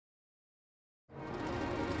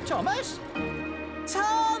Thomas?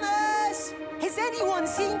 Thomas! Has anyone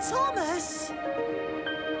seen Thomas?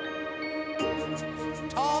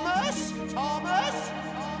 Thomas? Thomas?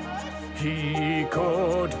 He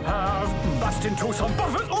could have burst into some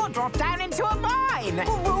buffet or dropped down into a mine.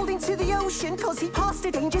 Or rolled into the ocean because he passed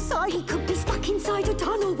a danger sign. He could be stuck inside a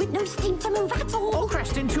tunnel with no steam to move at all. Or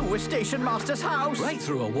crashed into a station master's house. Right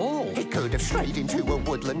through a wall. He could have strayed into a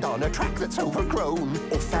woodland on a track that's overgrown.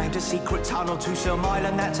 Or found a secret tunnel to some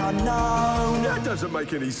island that's unknown. That doesn't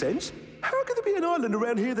make any sense. How could there be an island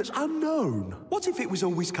around here that's unknown? What if it was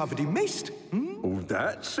always covered in mist? Oh,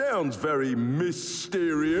 that sounds very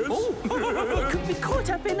mysterious. Could be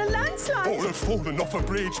caught up in a landslide. Or have fallen off a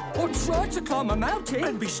bridge. Or try to climb a mountain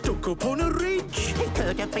and be stuck up on a ridge. He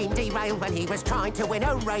could have been derailed when he was trying to win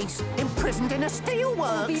a race, imprisoned in a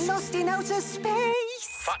steelworks. Be lost in outer space.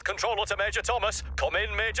 Fat controller to Major Thomas. Come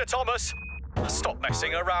in, Major Thomas. Stop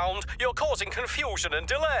messing around. You're causing confusion and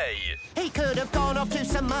delay. He could have gone off to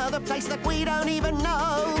some other place that we don't even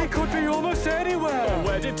know. It could be almost anywhere. Oh,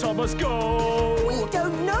 where did Thomas go? We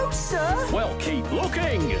don't know, sir. Well, keep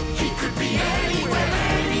looking. He could be anywhere,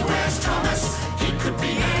 anywhere's Thomas. He could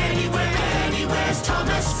be anywhere, anywhere's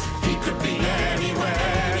Thomas. He could be anywhere,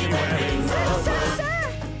 anywhere in the world.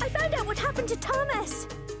 Sir! I found out what happened to Thomas.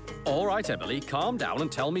 All right, Emily, calm down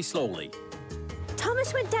and tell me slowly.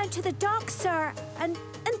 Thomas went down to the dock, sir, and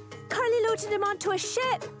Carly loaded him onto a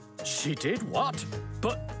ship. She did what?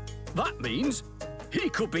 But that means he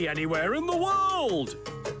could be anywhere in the world.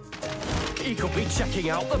 He could be checking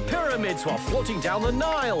out the pyramids while floating down the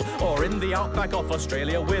Nile, or in the outback of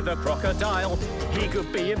Australia with a crocodile. He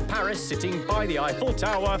could be in Paris sitting by the Eiffel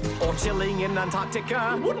Tower, or chilling in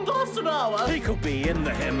Antarctica. Wouldn't last an hour. He could be in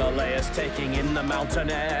the Himalayas taking in the mountain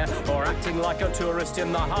air, or acting like a tourist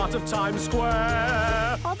in the heart of Times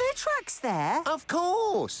Square. Are there tracks there? Of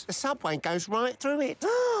course. The subway goes right through it.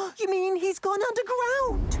 You mean he's gone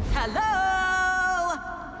underground? Hello?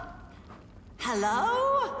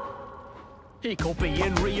 Hello? He could be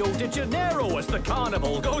in Rio de Janeiro as the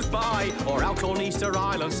carnival goes by, or out on Easter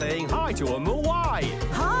Island saying hi to a Moai.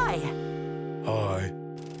 Hi. Hi.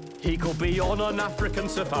 He could be on an African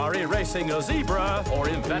safari racing a zebra, or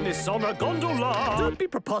in Venice on a gondola. Don't be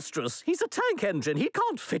preposterous. He's a tank engine. He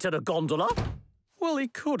can't fit in a gondola. Well, he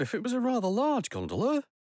could if it was a rather large gondola.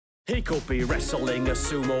 He could be wrestling a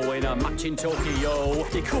sumo in a match in Tokyo.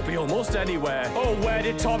 He could be almost anywhere. Oh, where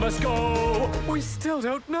did Thomas go? We still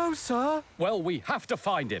don't know, sir. Well, we have to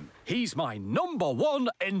find him. He's my #1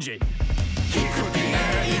 engine. He could be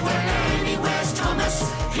anywhere, anywhere's Thomas.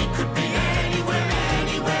 He could be anywhere,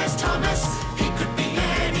 anywhere's Thomas. He could be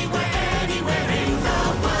anywhere, anywhere in the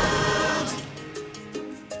world.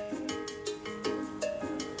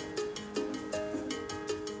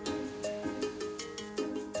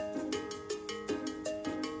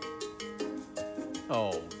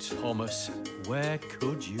 Oh, Thomas, where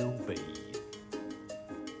could you be?